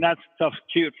work. I mean, that stuff's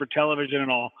cute for television and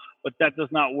all, but that does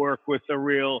not work with the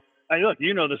real. Look,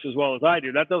 this as well as I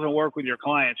do. That doesn't work with your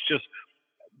clients. Just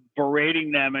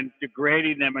berating them and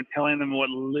degrading them and telling them what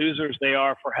losers they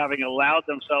are for having allowed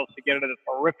themselves to get into this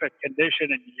horrific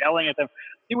condition and yelling at them.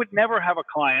 You would never have a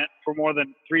client for more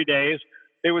than 3 days.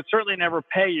 They would certainly never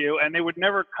pay you, and they would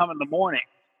never come in the morning.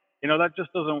 That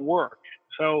just doesn't work.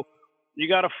 So you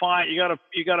got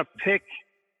to pick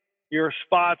your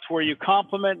spots where you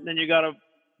compliment, and then you got to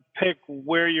pick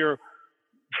where you're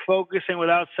focusing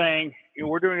without saying,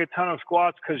 we're doing a ton of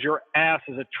squats because your ass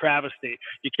is a travesty.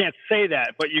 You can't say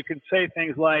that, but you can say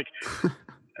things like,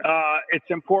 it's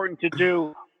important to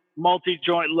do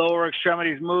multi-joint lower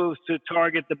extremities moves to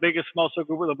target the biggest muscle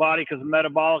group of the body, because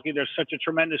metabolically there's such a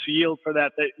tremendous yield for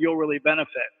that you'll really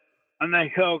benefit. And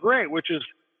they go, great, which is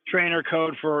trainer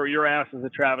code for your ass is a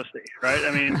travesty, right?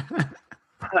 I mean,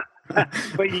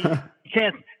 but you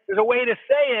can't, there's a way to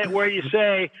say it where you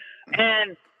say,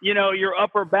 and your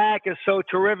upper back is so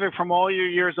terrific from all your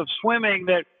years of swimming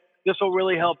that this will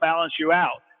really help balance you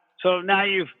out. So now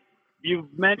you've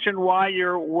mentioned why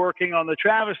you're working on the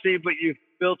travesty, but you've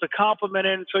built a compliment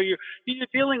in. So you're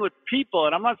dealing with people,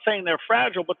 and I'm not saying they're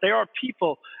fragile, but they are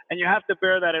people, and you have to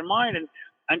bear that in mind.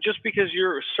 And just because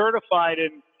you're certified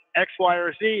in X, Y,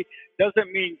 or Z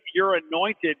doesn't mean you're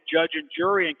anointed judge and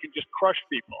jury and can just crush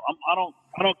people.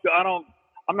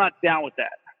 I'm not down with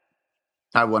that.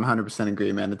 I 100%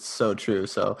 agree, man. It's so true.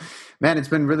 So, man, it's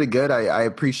been really good. I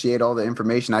appreciate all the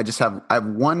information. I have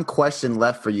one question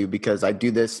left for you because I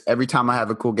do this every time I have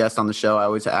a cool guest on the show. I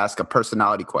always ask a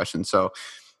personality question. So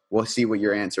we'll see what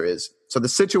your answer is. So the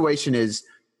situation is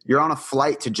you're on a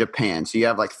flight to Japan. So you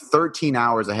have like 13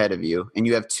 hours ahead of you and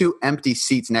you have 2 empty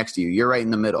seats next to you. You're right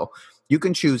in the middle. You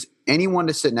can choose anyone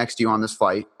to sit next to you on this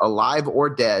flight, alive or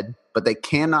dead, but they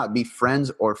cannot be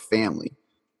friends or family.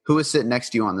 Who is sitting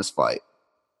next to you on this flight?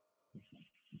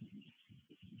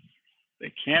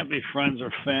 They can't be friends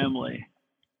or family.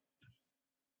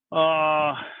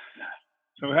 So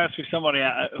it has to be somebody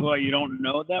who you don't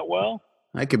know that well?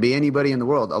 It could be anybody in the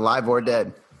world, alive or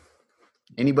dead.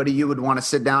 Anybody you would want to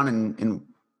sit down and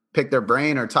pick their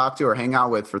brain or talk to or hang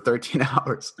out with for 13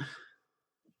 hours.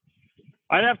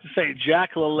 I'd have to say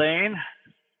Jack LaLanne.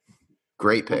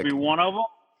 Great pick. Would be one of them.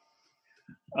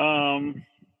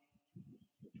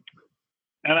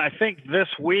 And I think this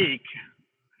week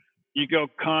you go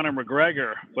Conor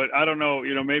McGregor, but I don't know,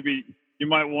 maybe you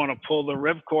might want to pull the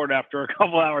ripcord after a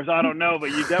couple hours. I don't know,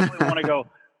 but you definitely want to go,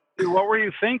 dude, what were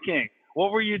you thinking?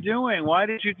 What were you doing? Why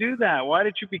did you do that? Why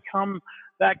did you become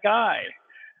that guy?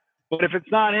 But if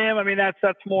it's not him, I mean, that's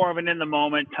more of an in the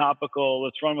moment topical.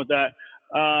 Let's run with that.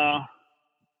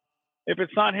 If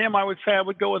it's not him, I would say I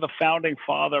would go with a founding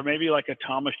father, maybe like a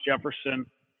Thomas Jefferson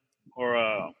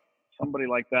or somebody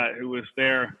like that who was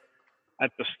there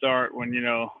at the start when,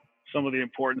 some of the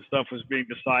important stuff was being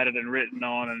decided and written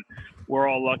on, and we're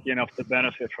all lucky enough to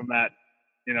benefit from that,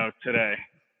 today.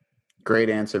 Great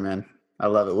answer, man. I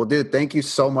love it. Well, dude, thank you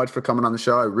so much for coming on the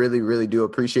show. I really, really do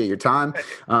appreciate your time.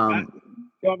 I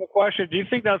have a question. Do you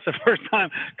think that's the first time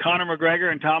Conor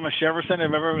McGregor and Thomas Jefferson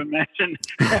have ever been mentioned?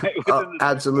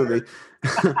 Absolutely.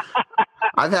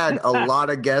 I've had a lot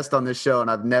of guests on this show, and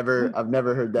I've never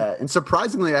heard that. And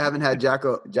surprisingly, I haven't had Jack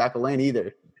LaLanne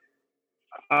either.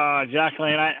 Jack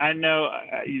LaLanne, I know,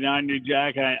 I knew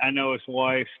Jack. I know his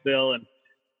wife still, and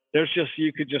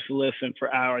you could just listen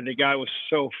for hours. The guy was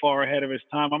so far ahead of his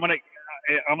time. I'm gonna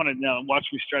watch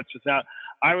me stretch this out.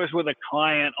 I was with a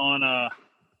client on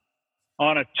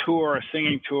a tour, a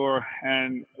singing tour,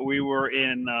 and we were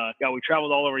we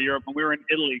traveled all over Europe, and we were in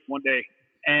Italy one day,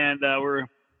 and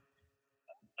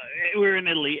we were in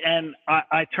Italy, and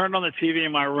I turned on the TV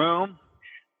in my room,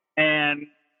 and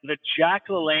the Jack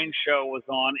LaLanne show was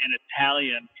on in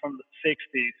Italian from the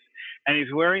 60s, and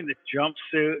he's wearing the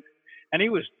jumpsuit, and he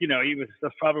was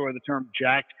that's probably where the term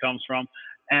jacked comes from,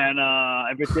 and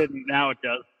if it didn't, now it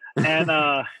does, and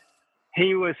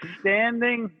he was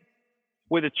standing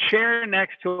with a chair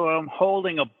next to him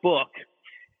holding a book,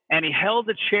 and he held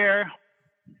the chair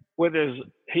with his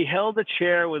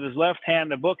left hand,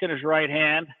 the book in his right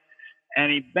hand, and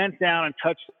he bent down and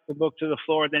touched the book to the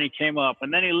floor. Then he came up,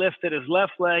 and then he lifted his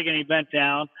left leg and he bent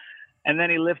down, and then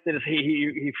he lifted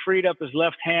he freed up his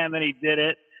left hand. Then he did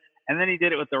it, and then he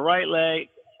did it with the right leg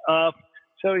up.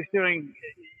 So he's doing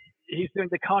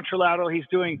the contralateral. He's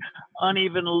doing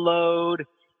uneven load.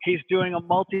 He's doing a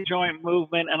multi-joint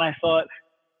movement, and I thought,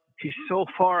 he's so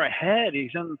far ahead.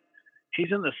 He's in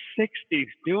the 60s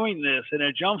doing this in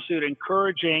a jumpsuit,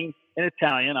 encouraging, in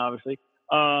Italian, obviously,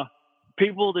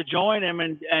 people to join him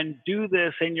and do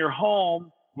this in your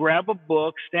home. Grab a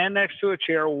book, stand next to a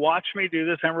chair, watch me do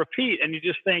this, and repeat. And you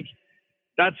just think,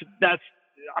 that's.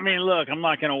 I mean, look, I'm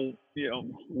not going to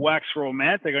wax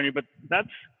romantic on you, but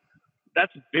that's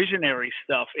visionary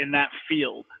stuff in that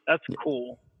field. That's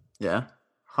cool. Yeah,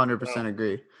 100%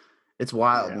 agree. It's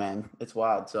wild, man. It's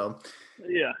wild. So,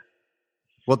 yeah.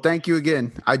 Well, thank you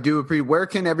again. I do appreciate. Where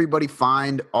can everybody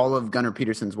find all of Gunnar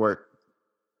Peterson's work?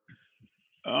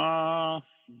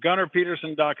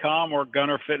 GunnarPeterson.com or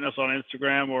Gunnar Fitness on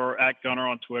Instagram or @Gunnar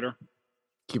on Twitter.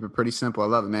 Keep it pretty simple. I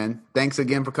love it, man. Thanks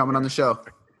again for coming on the show.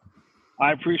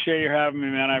 I appreciate you having me,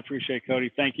 man. I appreciate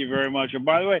Cody. Thank you very much. And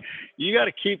by the way, you got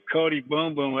to keep Cody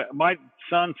Boom Boom. My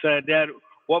son said, "Dad,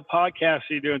 what podcast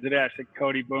are you doing today?" I said,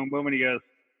 "Cody Boom Boom." And he goes,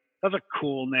 "That's a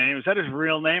cool name. Is that his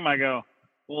real name?" I go,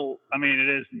 "Well, I mean, it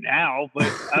is now, but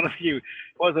I don't think it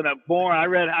wasn't born." I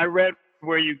read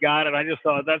where you got it. I just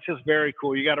thought that's just very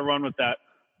cool. You got to run with that.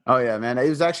 Oh yeah, man. It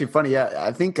was actually funny. Yeah,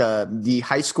 I think the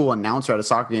high school announcer at a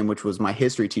soccer game, which was my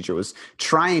history teacher, was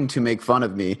trying to make fun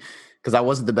of me because I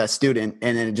wasn't the best student,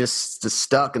 and then it just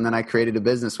stuck. And then I created a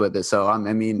business with it. So I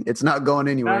mean, it's not going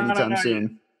anywhere anytime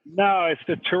soon. No, it's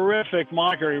a terrific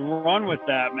moniker. Run with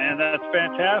that, man. That's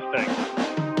fantastic.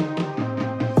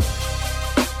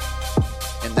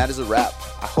 And that is a wrap.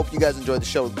 I hope you guys enjoyed the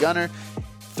show with Gunnar.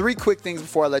 3 quick things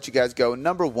before I let you guys go.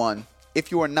 Number 1,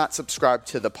 if you are not subscribed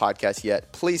to the podcast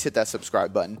yet, please hit that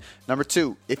subscribe button. Number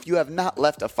 2, if you have not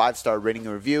left a 5-star rating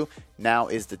and review, now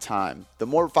is the time. The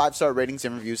more 5-star ratings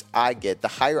and reviews I get, the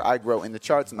higher I grow in the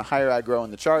charts, and the higher I grow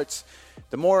in the charts,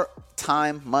 the more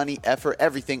time, money, effort,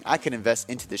 everything I can invest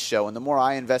into this show. And the more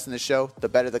I invest in the show, the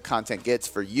better the content gets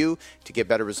for you to get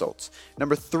better results.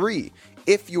 Number 3,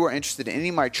 if you are interested in any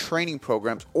of my training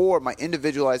programs or my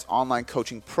individualized online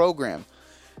coaching program,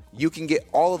 you can get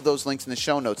all of those links in the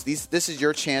show notes. This is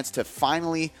your chance to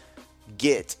finally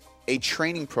get a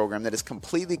training program that is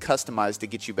completely customized to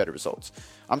get you better results.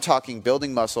 I'm talking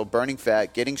building muscle, burning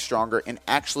fat, getting stronger, and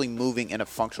actually moving in a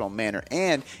functional manner.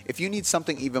 And if you need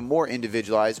something even more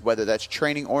individualized, whether that's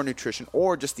training or nutrition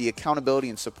or just the accountability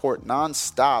and support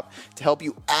nonstop to help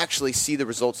you actually see the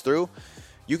results through,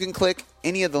 you can click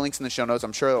any of the links in the show notes.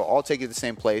 I'm sure it'll all take you to the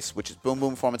same place, which is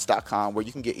boomboomperformance.com, where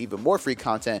you can get even more free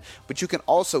content, but you can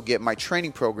also get my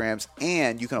training programs,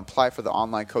 and you can apply for the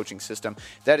online coaching system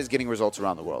that is getting results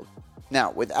around the world.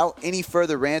 Now, without any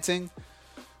further ranting,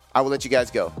 I will let you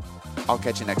guys go. I'll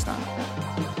catch you next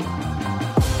time.